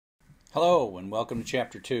Hello and welcome to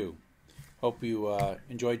Chapter 2. Hope you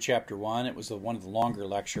enjoyed Chapter 1. It was one of the longer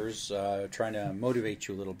lectures, trying to motivate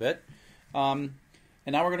you a little bit. And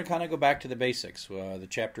now we're going to kind of go back to the basics. The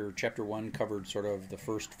Chapter 1 covered sort of the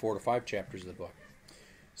first 4 to 5 chapters of the book.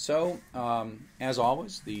 So, as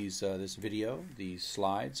always, this video, these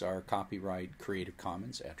slides are copyright Creative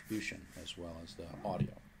Commons attribution as well as the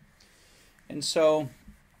audio. And so,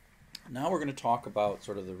 now we're going to talk about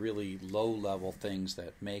sort of the really low-level things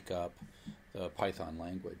that make up the Python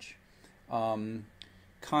language.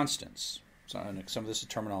 Constants. So, some of this is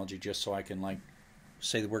terminology just so I can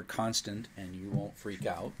say the word constant and you won't freak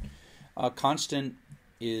out. Constant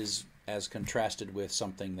is, as contrasted with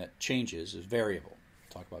something that changes, is variable.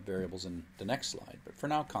 We'll talk about variables in the next slide, but for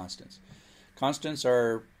now, constants. Constants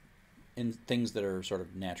are in things that are sort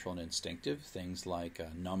of natural and instinctive, things like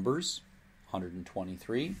numbers,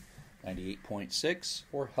 123, 98.6,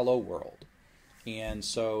 or hello world. And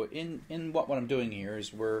so in what I'm doing here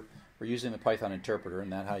is we're using the Python interpreter,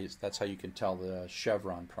 and that's how you can tell the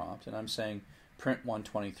chevron prompt. And I'm saying print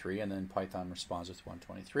 123, and then Python responds with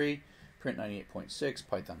 123. Print 98.6,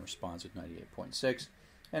 Python responds with 98.6.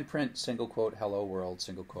 And print single quote hello world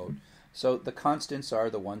single quote. So the constants are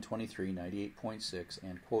the 123, 98.6,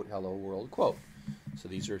 and quote hello world quote. So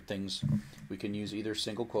these are things we can use either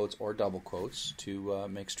single quotes or double quotes to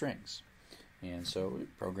make strings. And so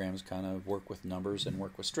programs kind of work with numbers and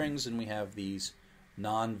work with strings, and we have these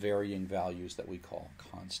non-varying values that we call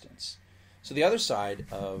constants. So the other side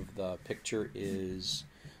of the picture is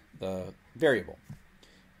the variable.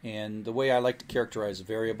 And the way I like to characterize a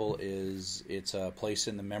variable is it's a place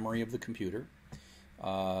in the memory of the computer.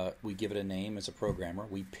 We give it a name as a programmer.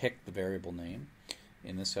 We pick the variable name.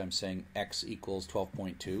 In this I'm saying x equals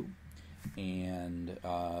 12.2 and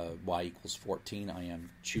y equals 14. I am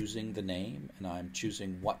choosing the name and I'm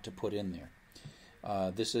choosing what to put in there.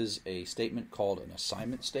 This is a statement called an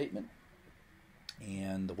assignment statement.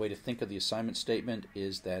 And the way to think of the assignment statement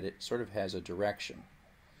is that it sort of has a direction.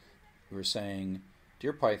 We're saying,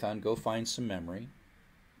 dear Python, go find some memory.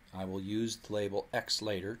 I will use the label x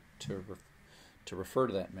later to refer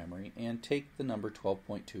to that memory, and take the number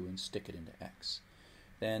 12.2 and stick it into x.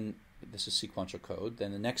 Then, this is sequential code.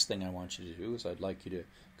 Then the next thing I want you to do is I'd like you to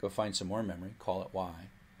go find some more memory, call it y.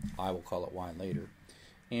 I will call it y later.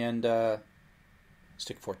 And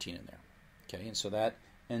stick 14 in there. Okay, and so that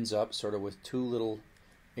ends up sort of with two little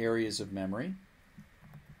areas of memory.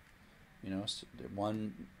 You know,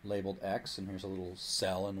 one labeled x, and here's a little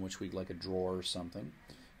cell in which we'd like a drawer or something.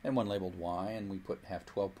 And one labeled y, and we have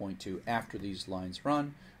 12.2 after these lines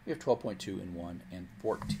run. We have 12.2 in one and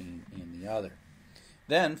 14 in the other.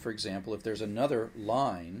 Then, for example, if there's another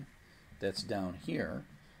line that's down here,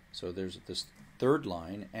 so there's this third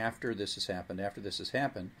line after this has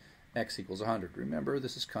happened, x equals 100. Remember,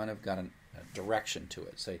 this has kind of got a direction to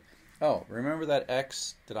it. Say, oh, remember that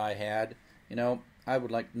x that I had? You know, I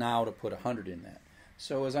would like now to put 100 in that.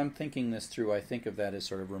 So as I'm thinking this through, I think of that as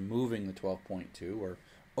sort of removing the 12.2 or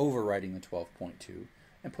overwriting the 12.2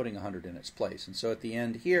 and putting 100 in its place. And so at the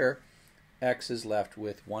end here, x is left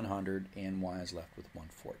with 100 and y is left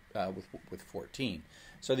with 14.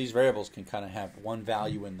 So these variables can kind of have one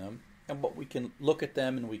value in them, but we can look at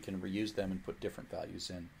them and we can reuse them and put different values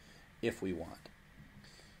in if we want.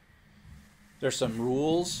 There's some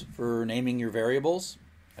rules for naming your variables.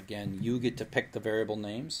 Again, you get to pick the variable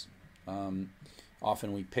names.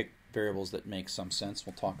 Often we pick variables that make some sense.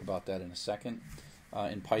 We'll talk about that in a second.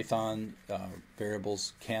 In Python,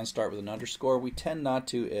 variables can start with an underscore. We tend not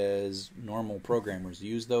to, as normal programmers,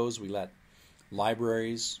 use those. We let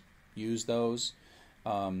libraries use those.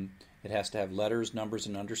 It has to have letters, numbers,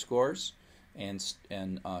 and underscores, and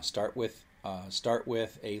start with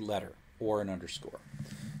a letter or an underscore.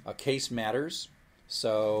 Case matters.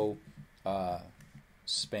 So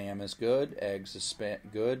spam is good, eggs is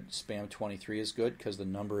good, spam 23 is good because the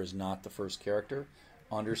number is not the first character.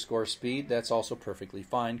 Underscore speed, that's also perfectly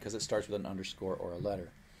fine because it starts with an underscore or a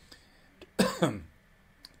letter.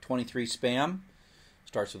 23 spam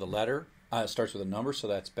starts with a letter, starts with a number, so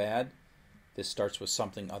that's bad. This starts with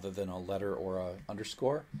something other than a letter or a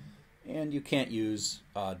underscore, and you can't use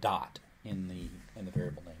dot in the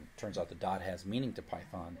variable name. It turns out the dot has meaning to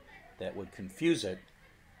Python that would confuse it.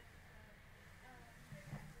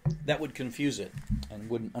 And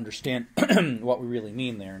wouldn't understand what we really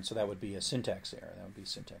mean there, and so that would be a syntax error.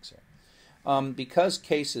 Because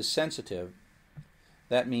case is sensitive,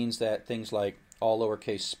 that means that things like all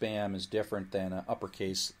lowercase spam is different than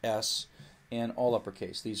uppercase s and all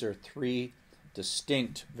uppercase. These are three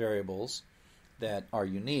distinct variables that are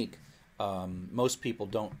unique. most people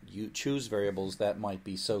don't choose variables that might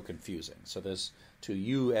be so confusing. So this, to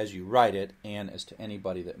you as you write it, and as to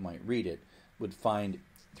anybody that might read it, would find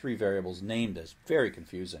 3 variables named as very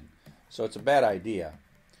confusing. So it's a bad idea.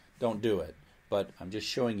 Don't do it. But I'm just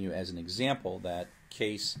showing you as an example that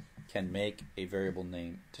case can make a variable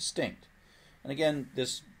name distinct. And again,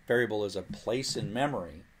 this variable is a place in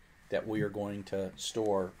memory that we are going to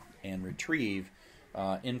store and retrieve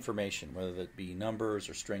information, whether that be numbers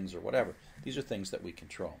or strings or whatever. These are things that we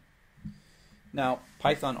control. Now,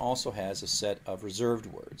 Python also has a set of reserved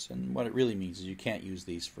words, and what it really means is you can't use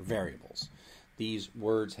these for variables. These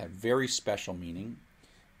words have very special meaning,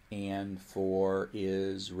 and, for,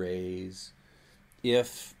 is, raise,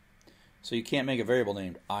 if. So you can't make a variable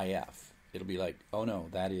named if. It'll be like, oh no,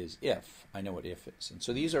 that is if. I know what if is. And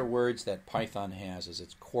so these are words that Python has as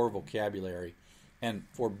its core vocabulary and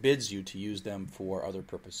forbids you to use them for other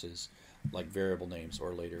purposes like variable names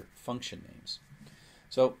or later function names.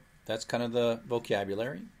 So that's kind of the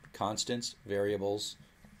vocabulary: constants, variables,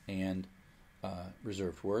 and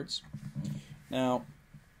reserved words. Now,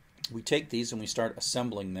 we take these and we start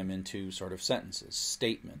assembling them into sort of sentences,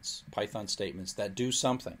 statements, Python statements that do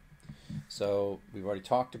something. So we've already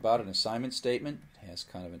talked about an assignment statement. It has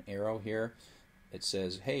kind of an arrow here. It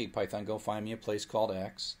says, hey, Python, go find me a place called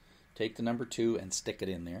X. Take the number 2 and stick it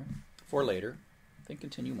in there for later. Then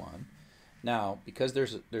continue on. Now, because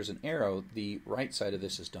there's an arrow, the right side of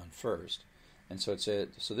this is done first. And so it said,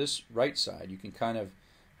 so this right side, you can kind of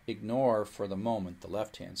ignore for the moment the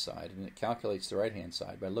left-hand side, and it calculates the right-hand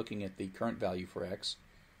side by looking at the current value for X,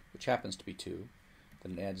 which happens to be 2.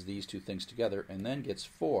 Then it adds these 2 things together and then gets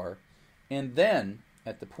 4. And then,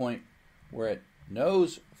 at the point where it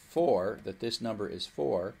knows 4, that this number is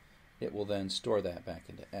 4, it will then store that back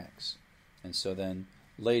into X. And so then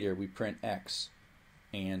later we print X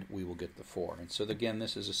and we will get the 4. And so again,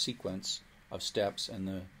 this is a sequence of steps, and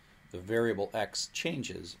the variable X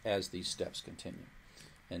changes as these steps continue.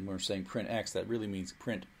 And when we're saying print X, that really means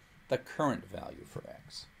print the current value for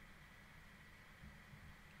X.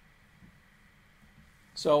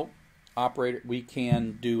 So we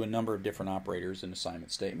can do a number of different operators in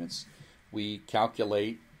assignment statements. We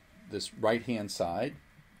calculate this right-hand side.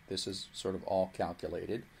 This is sort of all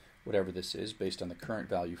calculated, whatever this is, based on the current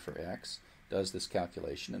value for X, does this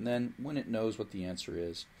calculation, and then when it knows what the answer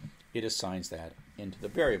is, it assigns that into the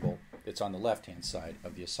variable that's on the left-hand side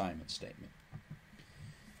of the assignment statement.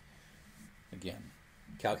 Again,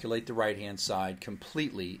 calculate the right-hand side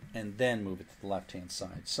completely and then move it to the left-hand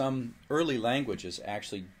side. Some early languages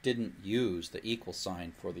actually didn't use the equal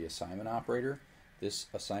sign for the assignment operator, this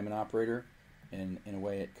assignment operator, and in a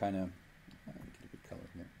way it kind of, get a good color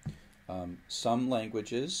here. Some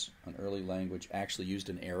languages, an early language, actually used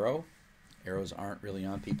an arrow. Arrows aren't really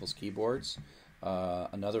on people's keyboards.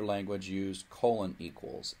 Another language used colon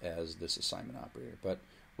equals as this assignment operator, but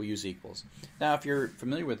we use equals. Now, if you're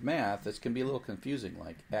familiar with math, this can be a little confusing,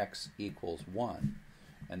 like x equals 1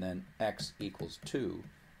 and then x equals 2.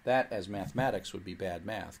 That, as mathematics, would be bad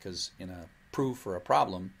math, because in a proof or a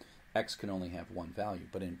problem, x can only have one value.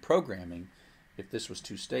 But in programming, if this was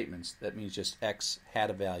 2 statements, that means just x had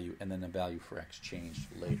a value and then the value for x changed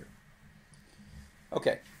later.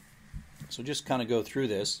 Okay, so just kind of go through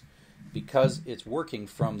this. Because it's working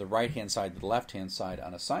from the right-hand side to the left-hand side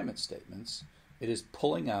on assignment statements, it is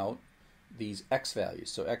pulling out these x values.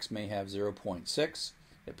 So x may have 0.6.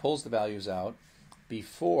 It pulls the values out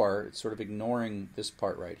before it's sort of ignoring this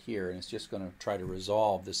part right here, and it's just going to try to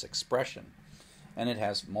resolve this expression. And it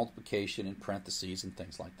has multiplication in parentheses and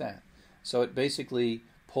things like that. So it basically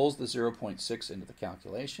pulls the 0.6 into the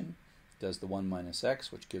calculation, does the 1 minus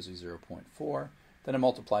x, which gives you 0.4. Then it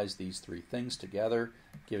multiplies these 3 things together,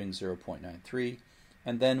 giving 0.93.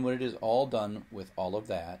 And then when it is all done with all of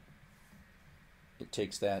that, it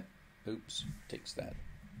takes that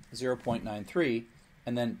 0.93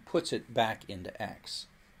 and then puts it back into x.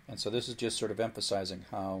 And so this is just sort of emphasizing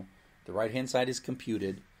how the right-hand side is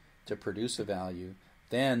computed to produce a value,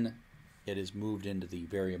 then it is moved into the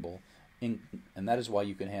variable, and that is why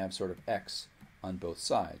you can have sort of x on both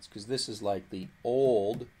sides, because this is like the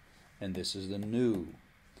old and this is the new.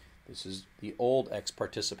 This is the old x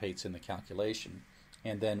participates in the calculation,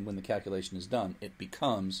 and then when the calculation is done, it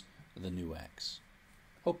becomes the new x.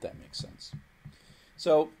 Hope that makes sense.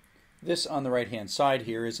 So this on the right-hand side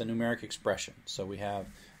here is a numeric expression. So we have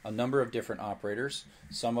a number of different operators.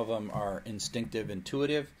 Some of them are instinctive,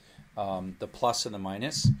 intuitive, the plus and the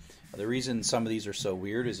minus. The reason some of these are so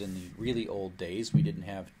weird is in the really old days, we didn't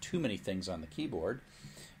have too many things on the keyboard.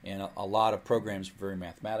 And a lot of programs were very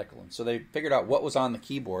mathematical. And so they figured out what was on the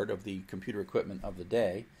keyboard of the computer equipment of the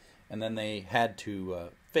day, and then they had to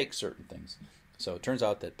fake certain things. So it turns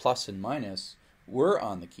out that plus and minus were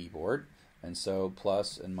on the keyboard, and so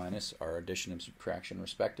plus and minus are addition and subtraction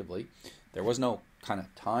respectively. There was no kind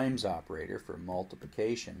of times operator for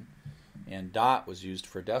multiplication, and dot was used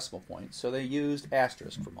for decimal points, so they used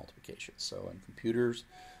asterisk for multiplication. So in computers,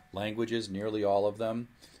 languages, nearly all of them,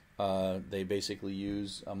 they basically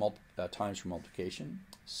use times for multiplication.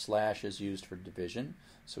 Slash is used for division,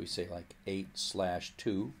 so we say like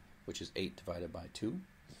 8/2, which is 8 divided by 2.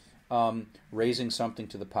 Raising something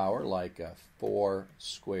to the power, like 4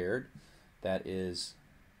 squared, that is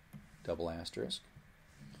double asterisk.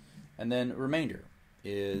 And then remainder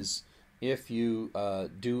is if you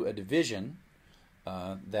do a division,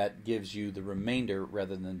 that gives you the remainder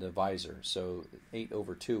rather than the divisor. So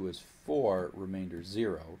 8/2 is 4, remainder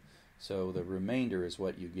 0. So the remainder is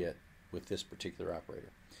what you get with this particular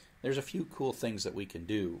operator. There's a few cool things that we can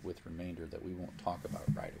do with remainder that we won't talk about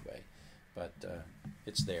right away, but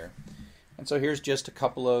it's there. And so here's just a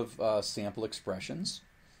couple of sample expressions.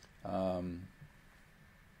 Let's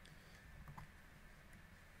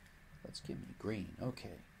give me green.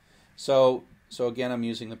 Okay. So again, I'm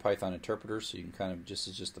using the Python interpreter, so you can kind of this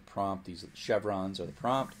is just the prompt. These chevrons are the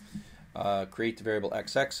prompt. Create the variable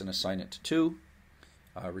xx and assign it to 2.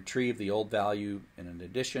 Retrieve the old value in an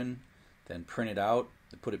addition, then print it out,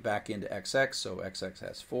 put it back into xx, so xx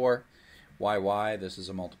has 4. Yy, this is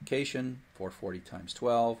a multiplication. 440 times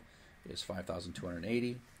 12 is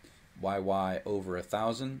 5,280. Yy over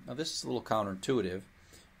 1,000. Now this is a little counterintuitive.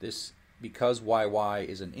 This, because yy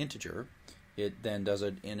is an integer, it then does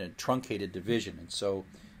it in a truncated division, and so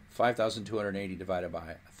 5,280 divided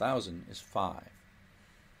by 1,000 is 5.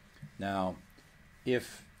 Now,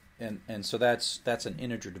 if so that's an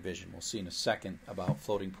integer division. We'll see in a second about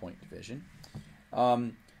floating point division.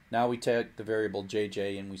 Now we take the variable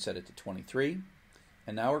jj and we set it to 23,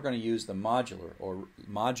 and now we're going to use the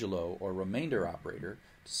modulo or remainder operator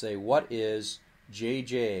to say what is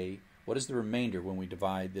jj, what is the remainder when we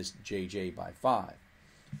divide this jj by 5.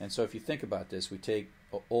 And so if you think about this, we take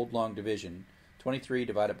old long division, 23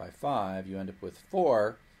 divided by 5, you end up with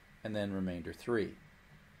 4, and then remainder 3.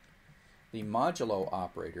 The modulo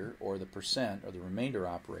operator, or the percent, or the remainder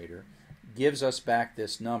operator, gives us back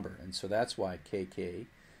this number, and so that's why kk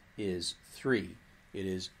is 3. It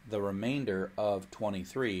is the remainder of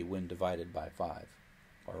 23 when divided by 5,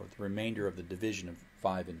 or the remainder of the division of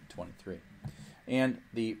 5 into 23. And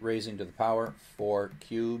the raising to the power, 4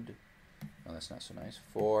 cubed, no, that's not so nice,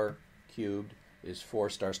 4 cubed is 4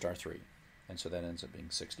 star 3, and so that ends up being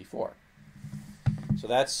 64. So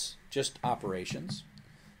that's just operations.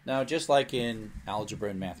 Now, just like in algebra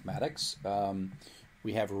and mathematics,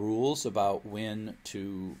 we have rules about when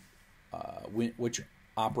to which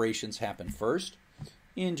operations happen first.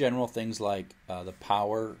 In general, things like the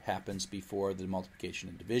power happens before the multiplication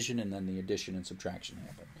and division, and then the addition and subtraction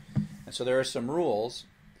happen. And so there are some rules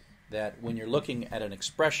that when you're looking at an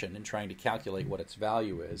expression and trying to calculate what its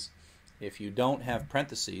value is, if you don't have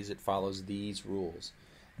parentheses, it follows these rules.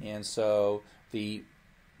 And so the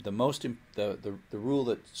rule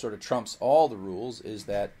that sort of trumps all the rules is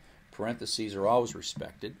that parentheses are always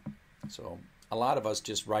respected. So a lot of us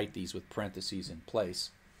just write these with parentheses in place,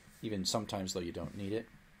 even sometimes though you don't need it.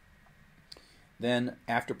 Then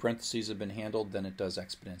after parentheses have been handled, then it does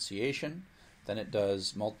exponentiation, then it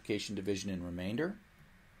does multiplication, division, and remainder,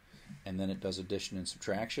 and then it does addition and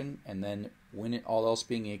subtraction, and then when it, all else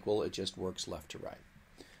being equal, it just works left to right.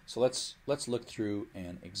 So let's look through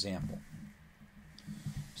an example.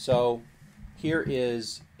 So here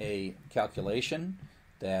is a calculation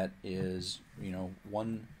that is,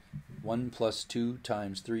 1 plus 2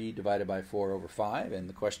 times 3 divided by 4 over 5, and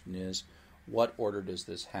the question is, what order does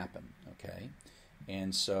this happen? Okay,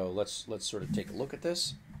 and so let's sort of take a look at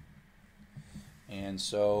this. And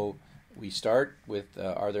so we start with,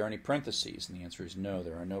 are there any parentheses? And the answer is no,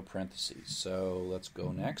 there are no parentheses. So let's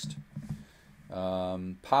go next.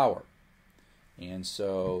 Power. And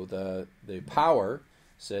so the power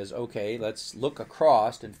says, okay, let's look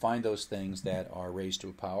across and find those things that are raised to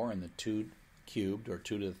a power, and the 2 cubed, or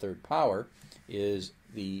 2 to the 3rd power, is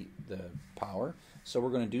the power. So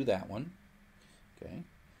we're going to do that one. Okay,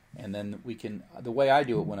 and then we can, the way I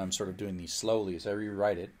do it when I'm sort of doing these slowly is I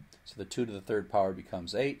rewrite it. So the 2 to the 3rd power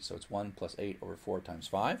becomes 8, so it's 1 plus 8 over 4 times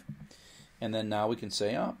 5. And then now we can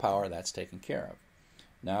say, power, that's taken care of.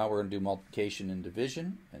 Now we're going to do multiplication and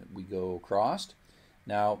division, and we go across.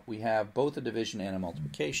 Now we have both a division and a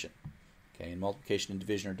multiplication. Okay, and multiplication and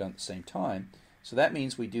division are done at the same time. So that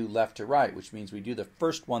means we do left to right, which means we do the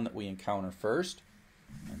first one that we encounter first.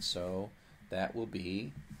 And so that will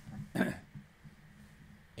be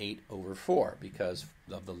 8 over 4 because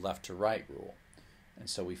of the left to right rule. And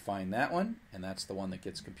so we find that one, and that's the one that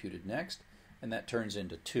gets computed next, and that turns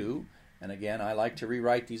into 2. And again, I like to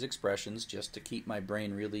rewrite these expressions just to keep my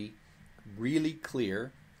brain really, really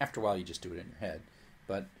clear. After a while, you just do it in your head.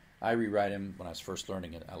 But I rewrite them when I was first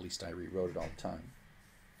learning it. At least I rewrote it all the time.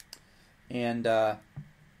 And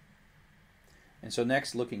so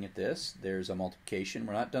next, looking at this, there's a multiplication.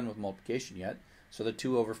 We're not done with multiplication yet. So the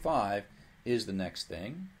 2 over 5 is the next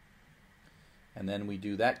thing. And then we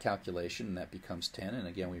do that calculation, and that becomes 10. And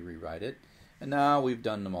again, we rewrite it. And now we've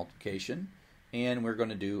done the multiplication. And we're going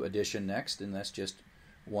to do addition next, and that's just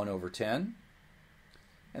 1 over 10.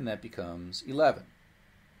 And that becomes 11.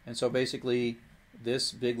 And so basically,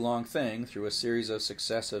 this big long thing, through a series of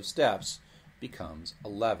successive steps, becomes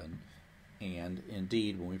 11. And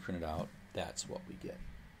indeed, when we print it out, that's what we get.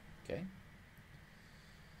 Okay?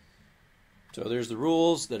 So there's the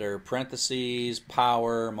rules that are parentheses,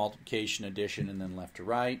 power, multiplication, addition, and then left to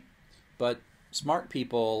right. But smart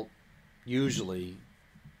people usually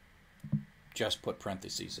just put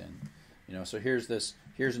parentheses in. You know, so here's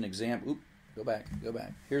an exam. Oop, go back.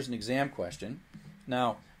 Here's an exam question.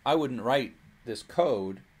 Now, I wouldn't write this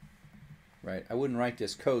code, right? I wouldn't write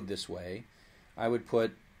this code this way. I would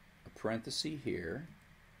put a parenthesis here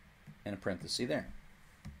and a parenthesis there.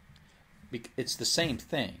 It's the same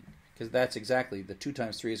thing, because that's exactly, the 2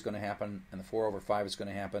 times 3 is going to happen, and the 4 over 5 is going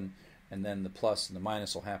to happen, and then the plus and the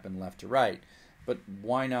minus will happen left to right. But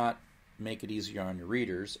why not make it easier on your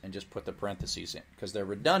readers and just put the parentheses in? Because they're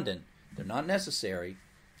redundant, they're not necessary,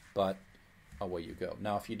 but away you go.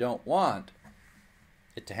 Now, if you don't want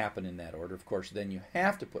it to happen in that order, of course, then you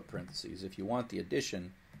have to put parentheses. If you want the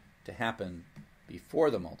addition to happen before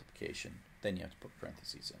the multiplication, then you have to put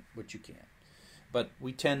parentheses in, which you can. But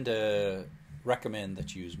we tend to recommend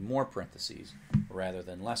that you use more parentheses rather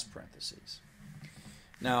than less parentheses.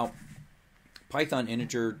 Now, Python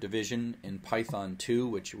integer division in Python 2,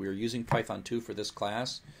 which we're using Python 2 for this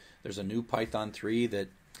class. There's a new Python 3 that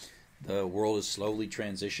the world is slowly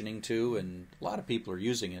transitioning to, and a lot of people are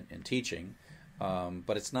using it in teaching,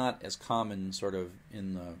 but it's not as common sort of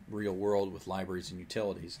in the real world with libraries and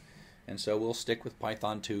utilities. And so we'll stick with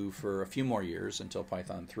Python 2 for a few more years until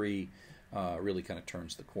Python 3 really kind of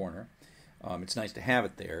turns the corner. It's nice to have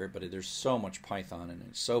it there, but there's so much Python, and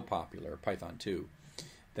it's so popular, Python 2,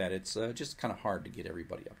 that it's just kind of hard to get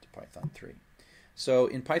everybody up to Python 3. So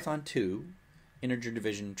in Python 2, integer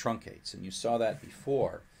division truncates, and you saw that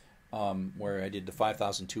before, where I did the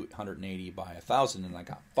 5,280 by 1,000, and I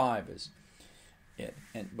got 5 as it.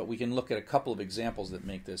 But we can look at a couple of examples that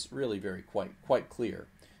make this really quite clear.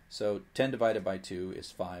 So 10 divided by 2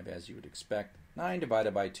 is 5, as you would expect. 9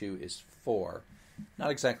 divided by 2 is 4.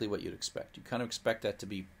 Not exactly what you'd expect. You kind of expect that to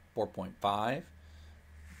be 4.5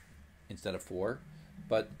 instead of 4.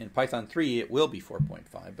 But in Python 3, it will be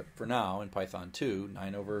 4.5. But for now, in Python 2,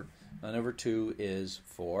 9 over 2 is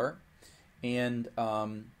 4. And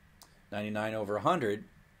 99 over 100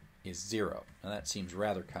 is 0. Now that seems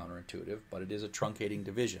rather counterintuitive, but it is a truncating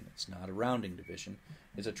division. It's not a rounding division.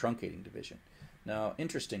 It's a truncating division. Now,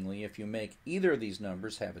 interestingly, if you make either of these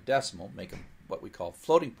numbers have a decimal, make them what we call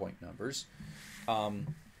floating point numbers,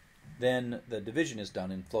 then the division is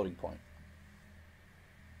done in floating point.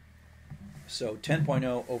 So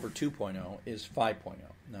 10.0 over 2.0 is 5.0.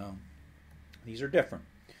 Now, these are different.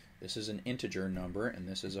 This is an integer number, and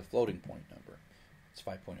this is a floating point number. It's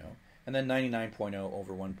 5.0. And then 99.0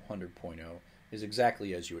 over 100.0 is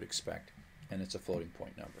exactly as you would expect, and it's a floating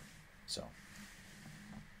point number. So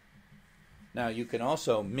now you can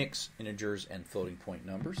also mix integers and floating point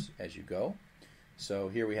numbers as you go. So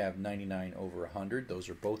here we have 99 over 100. Those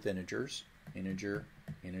are both integers. Integer,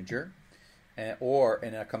 integer. And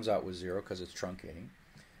that comes out with 0 because it's truncating.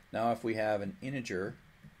 Now if we have an integer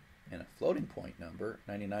and a floating point number,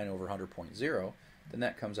 99 over 100.0, then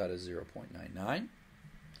that comes out as 0.99.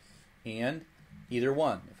 And either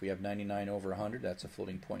one. If we have 99 over 100, that's a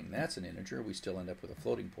floating point, and that's an integer. We still end up with a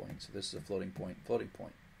floating point. So this is a floating point, floating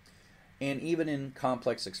point. And even in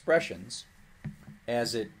complex expressions,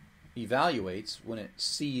 as it evaluates, when it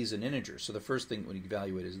sees an integer, so the first thing when you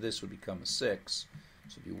evaluate is this would become a 6.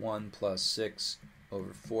 So it would be 1 plus 6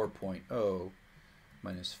 over 4.0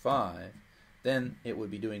 minus 5. Then it would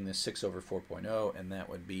be doing this 6 over 4.0, and that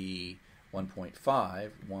would be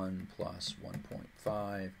 1.5. 1 plus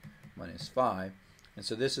 1.5 minus 5. And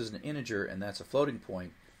so this is an integer, and that's a floating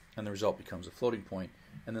point, and the result becomes a floating point.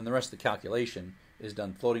 And then the rest of the calculation is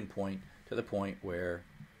done floating point to the point where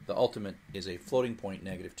the ultimate is a floating point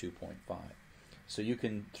negative 2.5. So you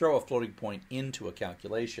can throw a floating point into a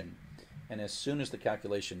calculation, and as soon as the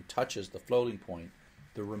calculation touches the floating point,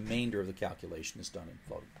 the remainder of the calculation is done in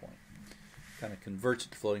floating point. kind of converts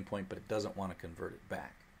it to floating point, but it doesn't want to convert it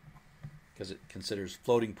back because it considers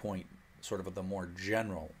floating point sort of the more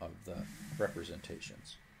general of the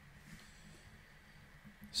representations.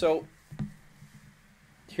 So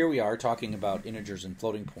here we are talking about integers and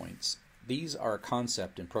floating points. These are a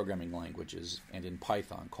concept in programming languages and in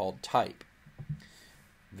Python called type.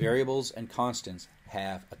 Variables and constants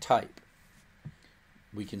have a type.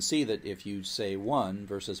 We can see that if you say 1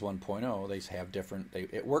 versus 1.0, they have different,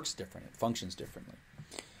 it works different, it functions differently.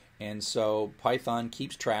 And so Python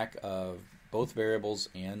keeps track of both variables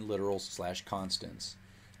and literals / constants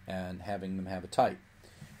and having them have a type.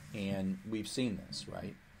 And we've seen this,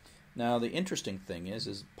 right? Now the interesting thing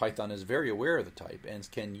is Python is very aware of the type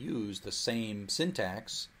and can use the same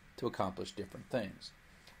syntax to accomplish different things.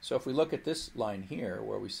 So if we look at this line here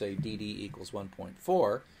where we say dd equals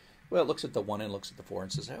 1.4, well, it looks at the 1 and looks at the 4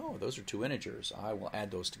 and says, oh, those are two integers. I will add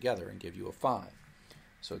those together and give you a 5.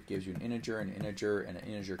 So it gives you an integer, and an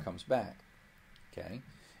integer comes back. Okay?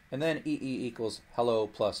 And then EE equals hello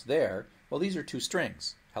plus there. Well, these are two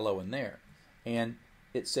strings, hello and there. And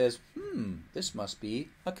it says, this must be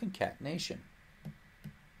a concatenation.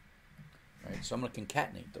 Right? So I'm going to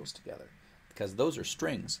concatenate those together because those are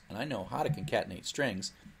strings, and I know how to concatenate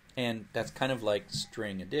strings, and that's kind of like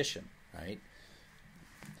string addition, right?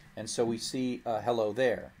 And so we see hello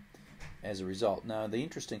there as a result. Now the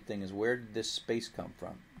interesting thing is, where did this space come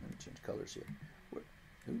from? Let me change colors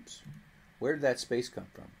here. Where did that space come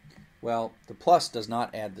from? Well, the plus does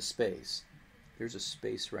not add the space. There's a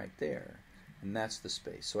space right there, and that's the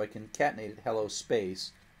space. So I concatenated hello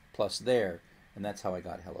space plus there, and that's how I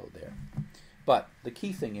got hello there. But the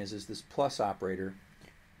key thing is this plus operator,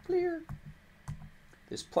 clear.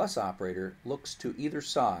 This plus operator looks to either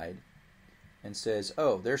side and says,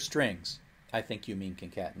 oh, they're strings. I think you mean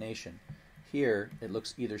concatenation. Here, it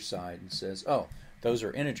looks either side and says, oh, those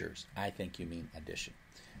are integers. I think you mean addition.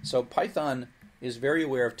 So Python is very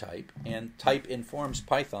aware of type, and type informs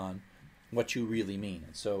Python what you really mean.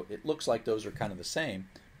 And so it looks like those are kind of the same,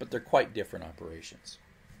 but they're quite different operations.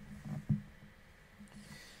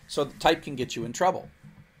 So the type can get you in trouble.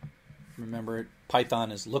 Remember,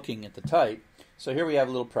 Python is looking at the type. So here we have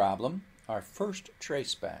a little problem. Our first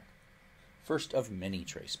traceback. First of many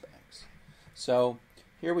tracebacks. So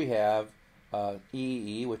here we have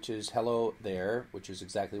EEE, which is hello there, which is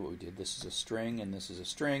exactly what we did. This is a string and this is a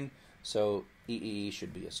string, so EEE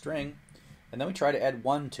should be a string. And then we try to add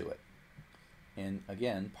 1 to it. And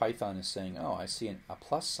again, Python is saying, oh, I see a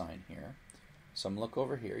plus sign here. So I'm going to look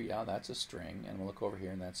over here, yeah, that's a string, and we'll look over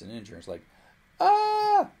here and that's an integer. It's like,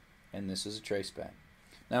 ah! And this is a traceback.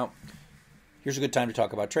 Now, here's a good time to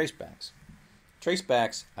talk about tracebacks.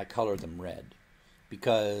 Tracebacks, I color them red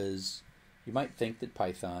because you might think that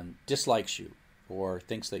Python dislikes you or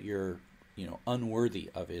thinks that you're, unworthy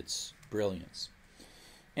of its brilliance.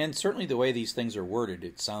 And certainly the way these things are worded,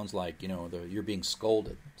 it sounds like, you're being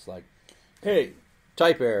scolded. It's like, hey,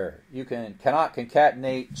 type error. You cannot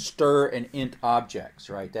concatenate stir and int objects,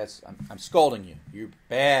 right? I'm scolding you. You're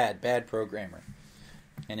bad programmer.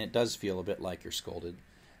 And it does feel a bit like you're scolded.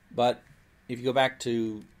 But if you go back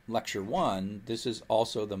to Lecture 1, this is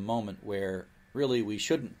also the moment where really we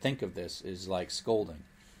shouldn't think of this as like scolding.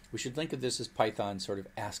 We should think of this as Python sort of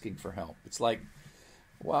asking for help. It's like,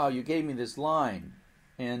 wow, you gave me this line,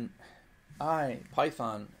 and I,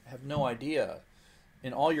 Python, have no idea.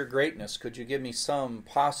 In all your greatness, could you give me some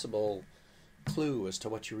possible clue as to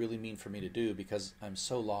what you really mean for me to do, because I'm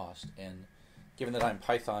so lost, and given that I'm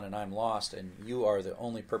Python and I'm lost and you are the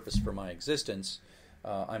only purpose for my existence,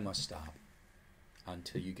 I must stop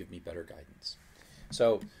until you give me better guidance.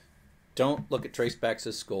 So don't look at tracebacks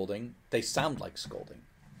as scolding. They sound like scolding.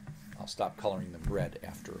 I'll stop coloring them red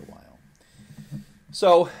after a while.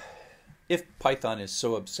 So if Python is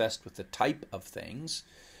so obsessed with the type of things,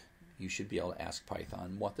 you should be able to ask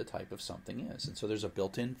Python what the type of something is. And so there's a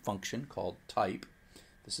built-in function called type.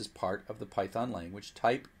 This is part of the Python language.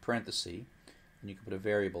 Type parenthesis, and you can put a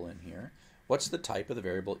variable in here. What's the type of the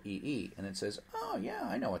variable EE? And it says, oh yeah,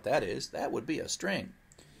 I know what that is. That would be a string.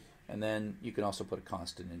 And then you can also put a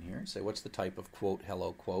constant in here and say, what's the type of quote,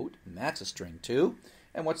 hello, quote? And that's a string too.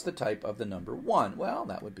 And what's the type of the number 1? Well,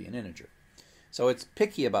 that would be an integer. So it's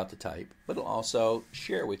picky about the type, but it'll also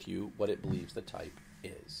share with you what it believes the type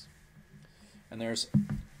is. And there's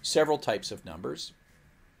several types of numbers.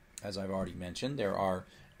 As I've already mentioned, there are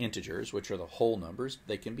integers, which are the whole numbers.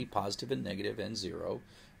 They can be positive and negative and 0.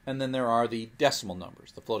 And then there are the decimal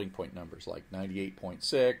numbers, the floating point numbers, like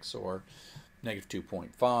 98.6 or negative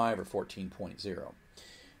 2.5 or 14.0.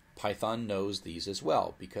 Python knows these as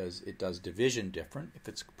well because it does division different if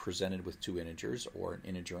it's presented with two integers, or an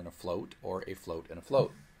integer and a float, or a float and a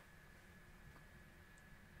float.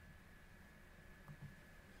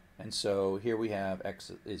 And so here we have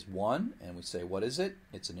x is 1, and we say, what is it?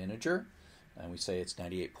 It's an integer. And we say it's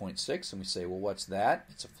 98.6, and we say, well, what's that?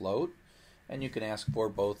 It's a float. And you can ask for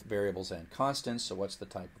both variables and constants. So what's the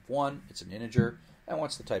type of 1? It's an integer. And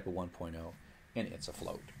what's the type of 1.0? And it's a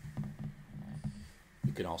float.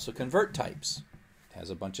 You can also convert types. It has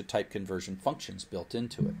a bunch of type conversion functions built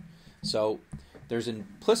into it. So there's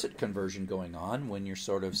implicit conversion going on when you're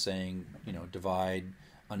sort of saying, divide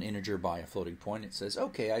an integer by a floating point. It says,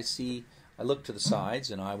 okay, I look to the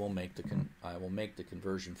sides, and I will make the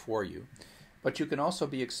conversion for you. But you can also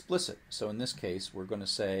be explicit. So in this case, we're going to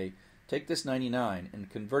say, take this 99 and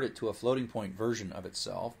convert it to a floating point version of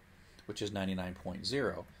itself, which is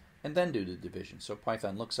 99.0, and then do the division. So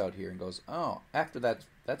Python looks out here and goes, oh, after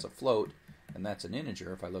that's a float, and that's an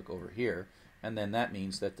integer if I look over here, and then that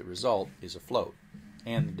means that the result is a float,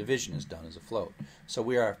 and the division is done as a float. So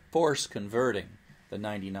we are force converting the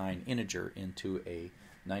 99 integer into a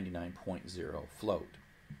 99.0 float.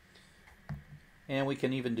 And we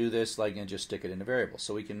can even do this and just stick it in a variable.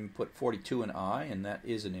 So we can put 42 in I, and that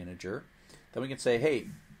is an integer. Then we can say, hey,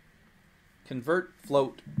 convert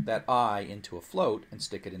float that I into a float and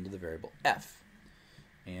stick it into the variable f.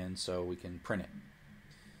 And so we can print it.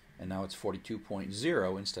 And now it's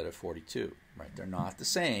 42.0 instead of 42. Right? They're not the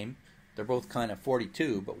same. They're both kind of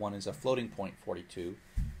 42, but one is a floating point 42,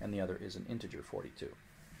 and the other is an integer 42.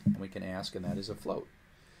 And we can ask, and that is a float.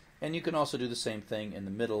 And you can also do the same thing in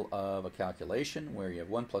the middle of a calculation where you have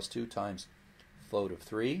 1 plus 2 times float of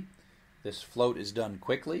 3. This float is done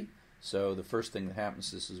quickly, so the first thing that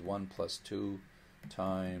happens, this is 1 plus 2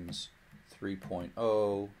 times 3.0,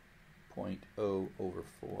 0.0 over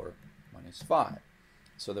 4 minus 5.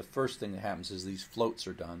 So the first thing that happens is these floats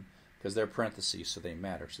are done because they're parentheses, so they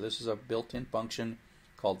matter. So this is a built-in function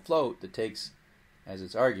called float that takes as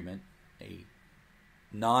its argument a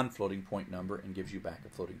non-floating point number and gives you back a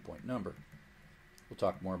floating point number. We'll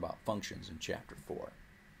talk more about functions in Chapter 4.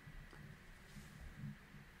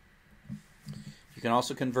 You can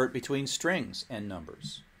also convert between strings and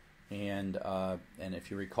numbers. And if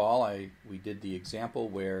you recall, we did the example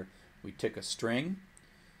where we took a string.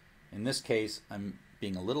 In this case, I'm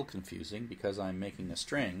being a little confusing because I'm making a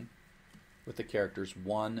string with the characters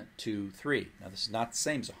 1, 2, 3. Now this is not the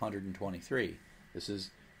same as 123. This is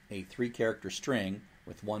a 3-character string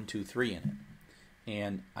with 1, 2, 3 in it.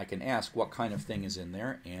 And I can ask what kind of thing is in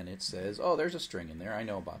there, and it says, oh, there's a string in there. I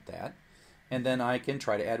know about that. And then I can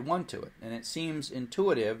try to add 1 to it. And it seems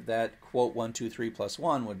intuitive that, quote, 1, 2, 3 plus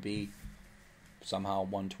 1 would be somehow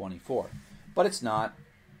 124. But it's not.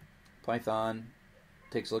 Python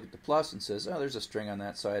takes a look at the plus and says, oh, there's a string on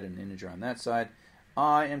that side and an integer on that side.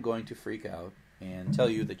 I am going to freak out and tell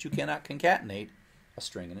you that you cannot concatenate a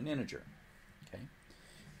string and an integer. Okay?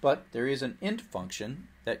 But there is an int function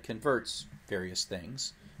that converts various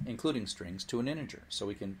things, including strings, to an integer. So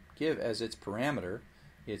we can give as its parameter,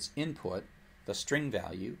 its input, the string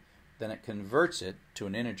value, then it converts it to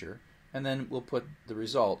an integer, and then we'll put the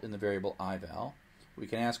result in the variable ival. We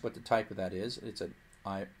can ask what the type of that is. It's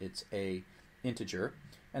a integer,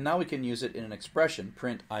 and now we can use it in an expression,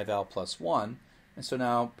 print ival plus 1, and so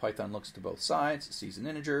now Python looks to both sides, sees an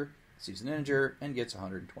integer, and gets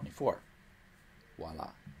 124.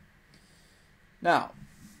 Voila. Now,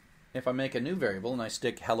 if I make a new variable and I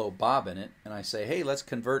stick hello Bob in it, and I say, hey, let's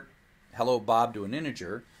convert hello Bob to an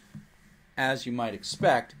integer, as you might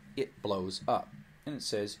expect, it blows up. And it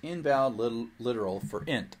says invalid literal for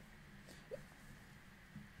int.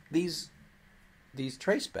 These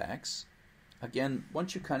tracebacks, again,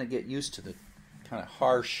 once you kind of get used to the kind of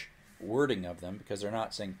harsh wording of them, because they're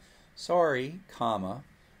not saying sorry, comma,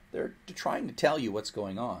 they're trying to tell you what's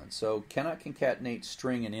going on. So cannot concatenate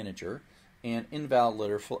string and integer, and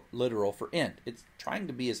invalid literal for int. It's trying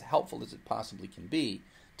to be as helpful as it possibly can be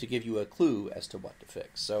to give you a clue as to what to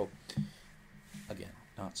fix. So again,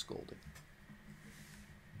 not scolding.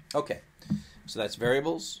 Okay, so that's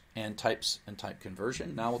variables and types and type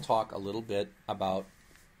conversion. Now we'll talk a little bit about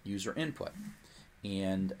user input.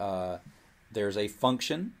 And there's a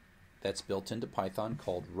function that's built into Python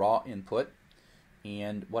called raw input.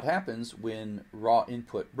 And what happens when raw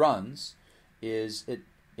input runs is it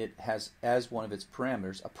has as one of its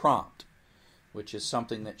parameters a prompt, which is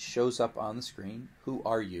something that shows up on the screen. Who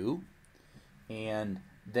are you? And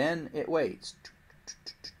then it waits,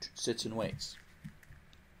 sits and waits.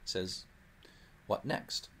 It says, what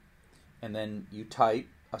next? And then you type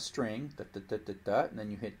a string, and then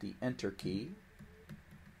you hit the enter key,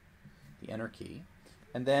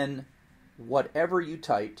 and then whatever you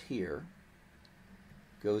typed here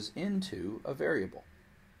goes into a variable.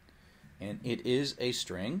 And it is a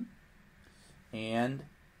string, and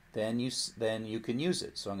then you can use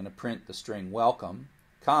it. So I'm going to print the string welcome,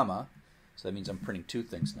 comma, so that means I'm printing two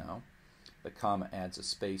things now. The comma adds a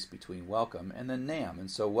space between welcome and then nam. And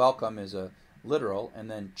so welcome is a literal, and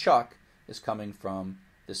then Chuck is coming from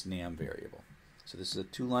this nam variable. So this is a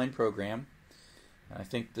two-line program. And I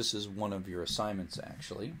think this is one of your assignments,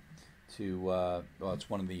 actually, to, well, it's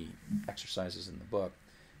one of the exercises in the book,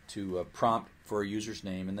 to prompt for a user's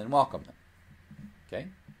name and then welcome them. Okay?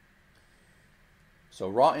 So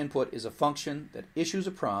raw input is a function that issues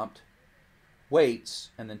a prompt, waits,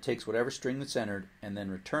 and then takes whatever string that's entered and then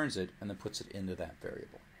returns it and then puts it into that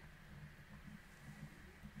variable.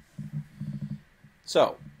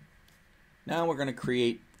 So now we're going to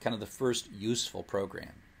create kind of the first useful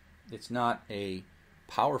program. It's not a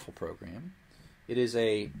powerful program. It is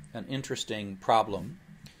an interesting problem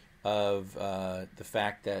of the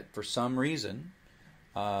fact that for some reason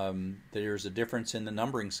there's a difference in the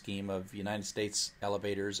numbering scheme of United States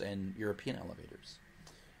elevators and European elevators.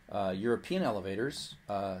 European elevators,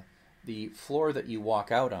 the floor that you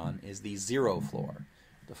walk out on is the 0 floor.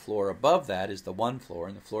 The floor above that is the 1 floor,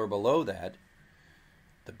 and the floor below that,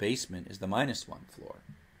 the basement, is the -1 floor.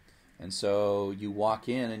 And so you walk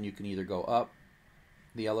in and you can either go up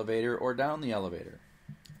the elevator or down the elevator.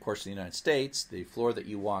 Of course, in the United States, the floor that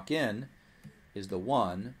you walk in is the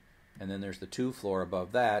 1, and then there's the 2 floor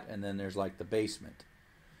above that, and then there's like the basement.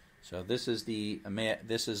 So this is the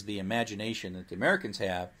imagination that the Americans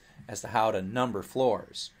have as to how to number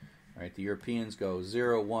floors. Right? The Europeans go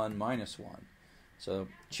 0, 1, -1. So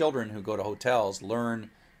children who go to hotels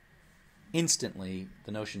learn instantly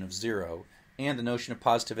the notion of 0 and the notion of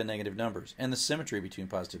positive and negative numbers and the symmetry between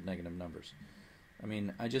positive and negative numbers. I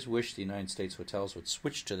mean, I just wish the United States hotels would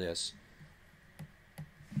switch to this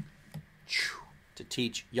to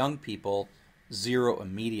teach young people 0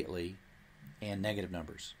 immediately and negative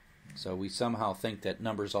numbers. So we somehow think that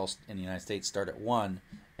numbers all in the United States start at 1,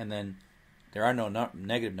 and then there are no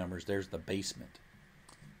negative numbers. There's the basement.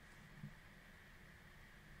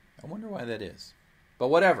 I wonder why that is. But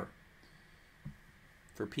whatever.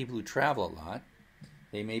 For people who travel a lot,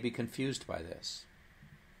 they may be confused by this.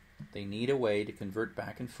 They need a way to convert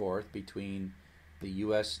back and forth between the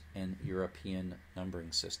U.S. and European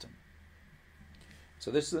numbering system.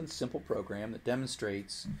 So this is a simple program that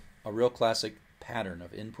demonstrates a real classic pattern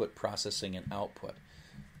of input, processing, and output.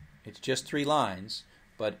 It's just 3 lines,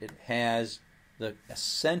 but it has the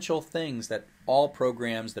essential things that all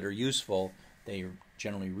programs that are useful, they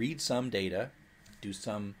generally read some data, do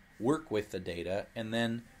some work with the data, and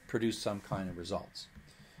then produce some kind of results.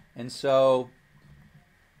 And so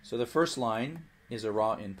the first line is a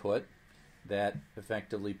raw input that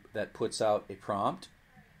effectively puts out a prompt,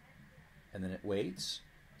 and then it waits.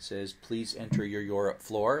 It says, please enter your Europe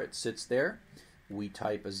floor. It sits there. We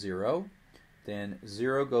type a 0. Then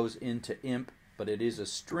 0 goes into imp, but it is a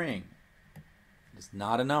string. It's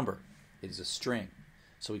not a number. It is a string.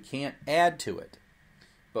 So we can't add to it.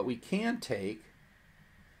 But we can take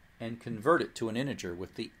and convert it to an integer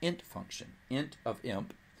with the int function. Int of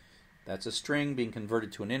imp. That's a string being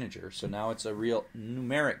converted to an integer. So now it's a real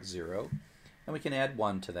numeric 0. And we can add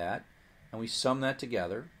 1 to that. And we sum that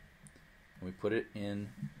together. And we put it in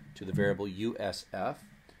to the variable USF.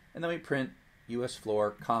 And then we print US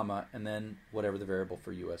floor, comma, and then whatever the variable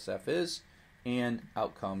for USF is. And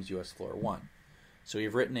out comes US floor 1. So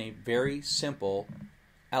we've written a very simple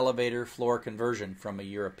elevator floor conversion from a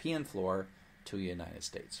European floor to a United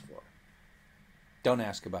States floor. Don't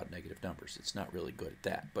ask about negative numbers. It's not really good at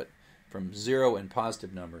that. But from 0 and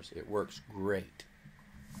positive numbers, it works great.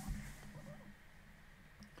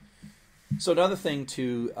 So another thing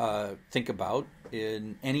to think about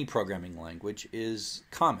in any programming language is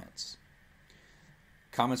comments.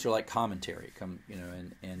 Comments are like commentary,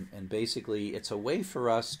 and basically it's a way for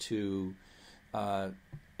us to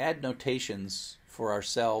add notations for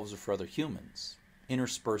ourselves or for other humans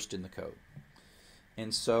interspersed in the code.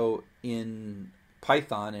 And so in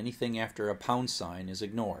Python, anything after a pound sign is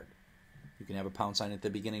ignored. You can have a pound sign at the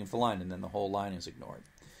beginning of the line and then the whole line is ignored.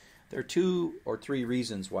 There are 2 or 3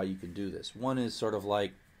 reasons why you can do this. One is sort of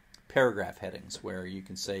like paragraph headings, where you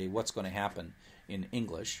can say what's going to happen in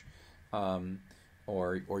English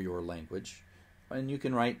or your language. And you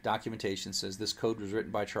can write documentation that says this code was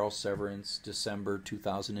written by Charles Severance, December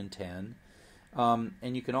 2010.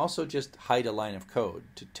 And you can also just hide a line of code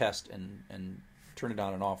to test and turn it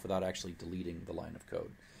on and off without actually deleting the line of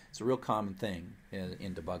code. It's a real common thing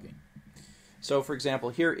in debugging. So, for example,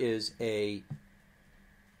 here is the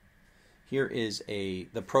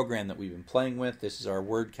program that we've been playing with. This is our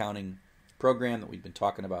word counting program that we've been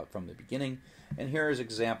talking about from the beginning. And here is an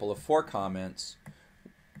example of 4 comments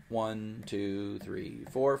 1, 2, 3,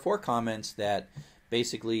 4. 4 comments that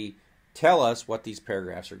basically tell us what these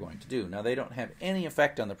paragraphs are going to do. Now, they don't have any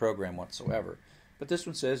effect on the program whatsoever. But this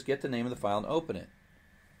one says, get the name of the file and open it.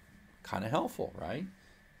 Kind of helpful, right?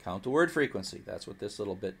 Count the word frequency. That's what this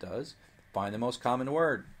little bit does. Find the most common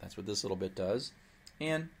word. That's what this little bit does.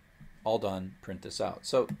 And all done, print this out.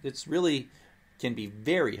 So it's really can be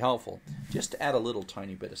very helpful just to add a little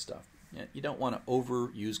tiny bit of stuff. You don't want to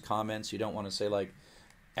overuse comments. You don't want to say like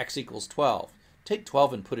x equals 12. Take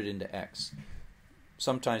 12 and put it into x.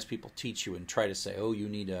 Sometimes people teach you and try to say, oh, you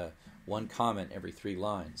need one comment every 3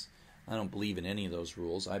 lines. I don't believe in any of those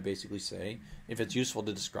rules. I basically say, if it's useful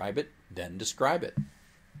to describe it, then describe it.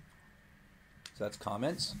 So that's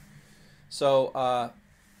comments. So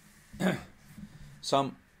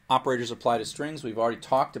some operators apply to strings. We've already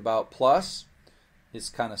talked about plus. It's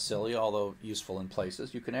kind of silly, although useful in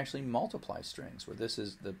places. You can actually multiply strings, where this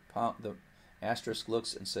is the asterisk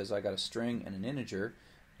looks and says, I got a string and an integer,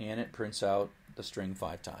 and it prints out the string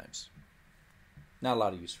 5 times. Not a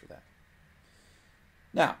lot of use for that.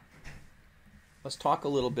 Now, let's talk a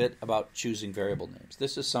little bit about choosing variable names.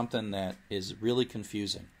 This is something that is really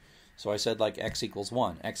confusing. So I said like x equals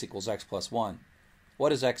 1, x equals x plus 1. What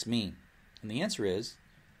does x mean? And the answer is,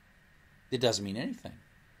 it doesn't mean anything.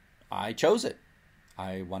 I chose it.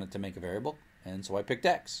 I wanted to make a variable, and so I picked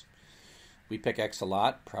x. We pick x a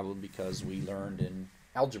lot, probably because we learned in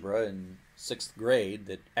algebra in 6th grade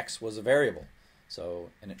that x was a variable. So,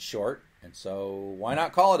 and it's short, and so why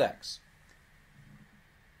not call it x?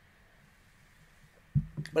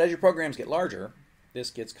 But as your programs get larger, this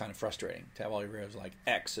gets kind of frustrating to have all your variables like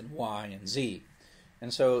x and y and z.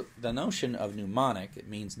 And so the notion of mnemonic, it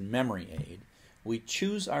means memory aid. We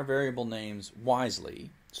choose our variable names wisely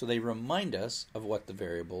so they remind us of what the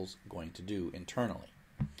variable's going to do internally.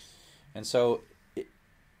 And so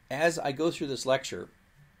as I go through this lecture,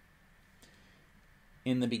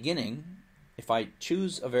 in the beginning, if I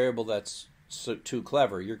choose a variable that's too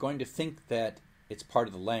clever, you're going to think that it's part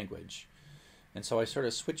of the language. And so I sort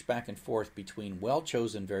of switch back and forth between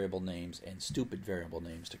well-chosen variable names and stupid variable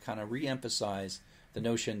names to kind of re-emphasize the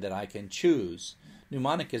notion that I can choose.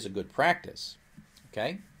 Mnemonic is a good practice.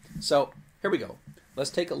 Okay? So here we go. Let's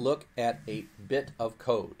take a look at a bit of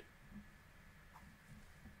code.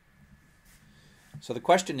 So the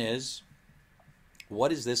question is,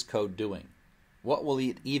 what is this code doing? What will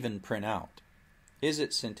it even print out? Is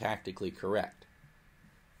it syntactically correct?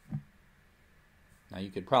 Now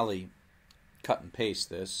you could probably cut and paste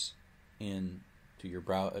this into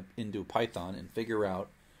Python and figure out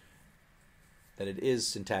that it is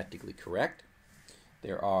syntactically correct.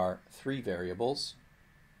 There are 3 variables.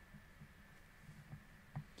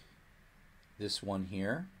 This one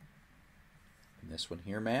here and this one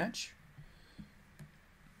here match.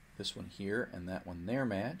 This one here and that one there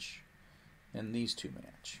match. And these 2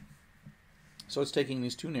 match. So it's taking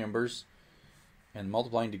these 2 numbers and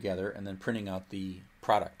multiplying together and then printing out the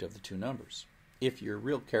product of the 2 numbers. If you're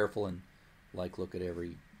real careful and like look at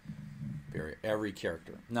every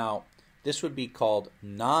character. Now, this would be called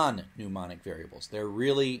non-mnemonic variables. They're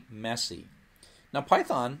really messy. Now,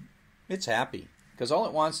 Python, it's happy because all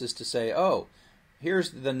it wants is to say, oh,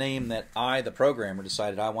 here's the name that I, the programmer,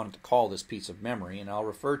 decided I wanted to call this piece of memory, and I'll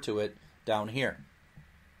refer to it down here.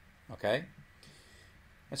 Okay?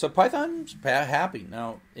 And so Python's happy.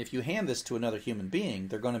 Now, if you hand this to another human being,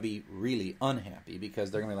 they're going to be really unhappy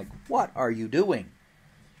because they're going to be like, what are you doing?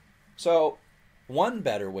 So one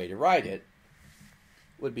better way to write it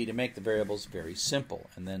would be to make the variables very simple.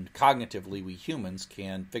 And then cognitively, we humans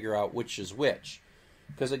can figure out which is which.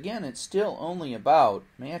 Because again, it's still only about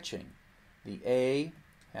matching. The A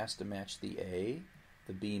has to match the A,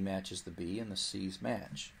 the B matches the B, and the C's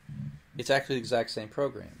match. It's actually the exact same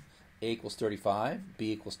program. A equals 35,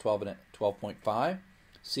 B equals 12.5,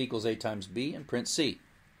 C equals A times B, and print C.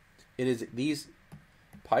 It is these.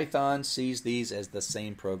 Python sees these as the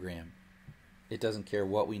same program. It doesn't care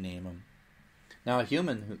what we name them. Now, a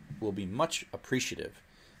human will be much appreciative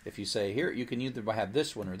if you say, here, you can either have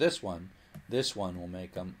this one or this one. This one will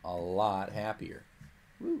make them a lot happier.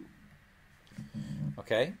 Woo.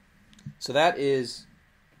 Okay? So that is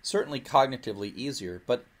certainly cognitively easier,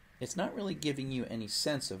 but it's not really giving you any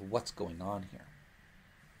sense of what's going on here.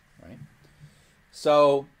 Right?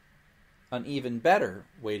 So an even better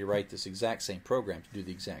way to write this exact same program to do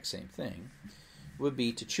the exact same thing would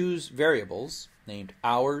be to choose variables named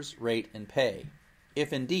hours, rate, and pay,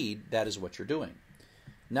 if indeed that is what you're doing.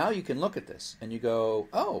 Now you can look at this and you go,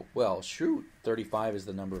 oh, well, shoot, 35 is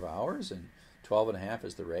the number of hours, and 12.5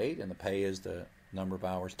 is the rate, and the pay is the number of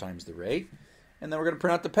hours times the rate, and then we're going to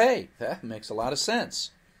print out the pay. That makes a lot of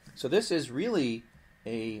sense. So this is really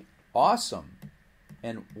a awesome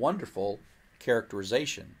and wonderful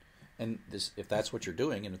characterization. And this, if that's what you're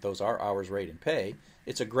doing, and if those are hours, rate, and pay,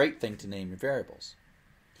 it's a great thing to name your variables.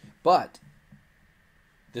 But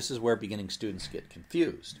this is where beginning students get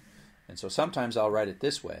confused. And so sometimes I'll write it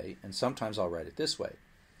this way, and sometimes I'll write it this way.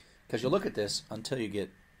 Because you look at this until you get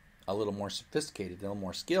a little more sophisticated, a little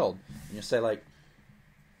more skilled, and you say, like,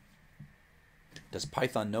 does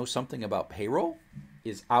Python know something about payroll?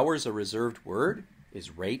 Is hours a reserved word?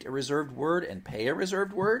 Is rate a reserved word and pay a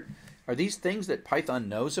reserved word? Are these things that Python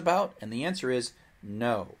knows about? And the answer is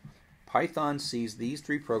no. Python sees these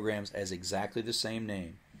three programs as exactly the same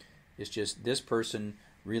name. It's just this person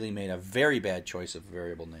really made a very bad choice of a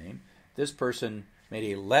variable name. This person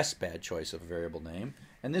made a less bad choice of a variable name.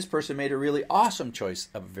 And this person made a really awesome choice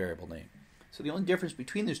of a variable name. So the only difference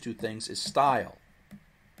between those two things is style.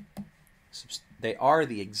 They are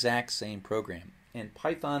the exact same program. And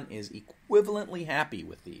Python is equivalently happy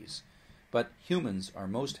with these. But humans are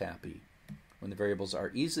most happy when the variables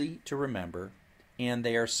are easy to remember and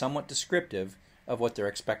they are somewhat descriptive of what their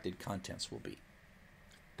expected contents will be.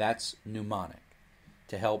 That's mnemonic,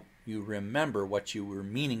 to help you remember what you were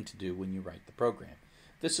meaning to do when you write the program.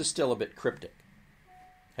 This is still a bit cryptic.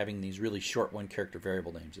 Having these really short one-character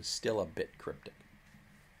variable names is still a bit cryptic.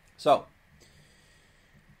 So,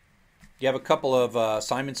 you have a couple of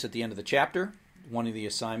assignments at the end of the chapter. One of the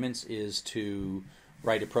assignments is to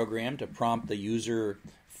write a program to prompt the user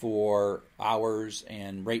for hours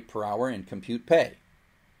and rate per hour and compute pay.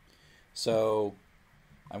 So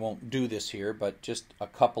I won't do this here, but just a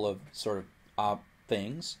couple of sort of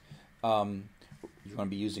things. You're going to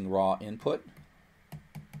be using raw input.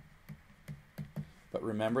 But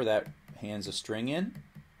remember that hands a string in.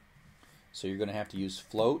 So you're going to have to use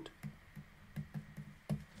float,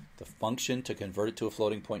 the function, to convert it to a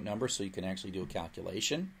floating point number so you can actually do a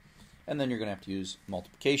calculation. And then you're going to have to use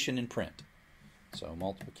multiplication and print. So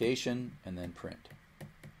multiplication and then print.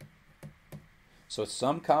 So it's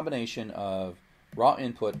some combination of raw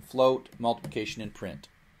input, float, multiplication, and print,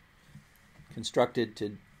 constructed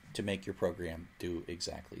to make your program do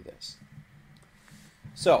exactly this.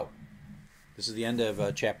 So this is the end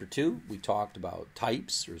of Chapter 2. We talked about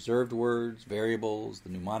types, reserved words, variables, the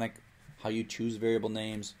mnemonic, how you choose variable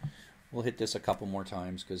names. We'll hit this a couple more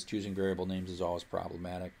times because choosing variable names is always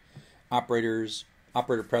problematic. Operators,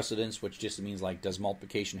 operator precedence, which just means like, does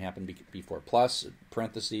multiplication happen before plus,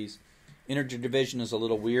 parentheses. Integer division is a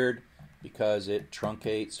little weird because it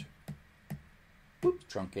truncates,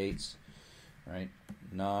 right?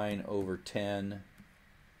 9 over 10,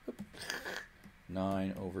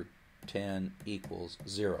 9 over 10 equals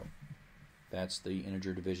 0. That's the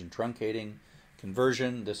integer division truncating.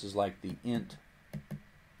 Conversion, this is like the int,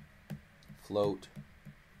 float,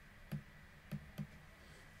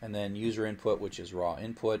 and then user input, which is raw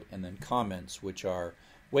input, and then comments, which are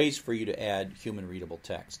ways for you to add human readable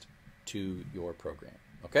text to your program.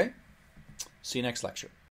 Okay? See you next lecture.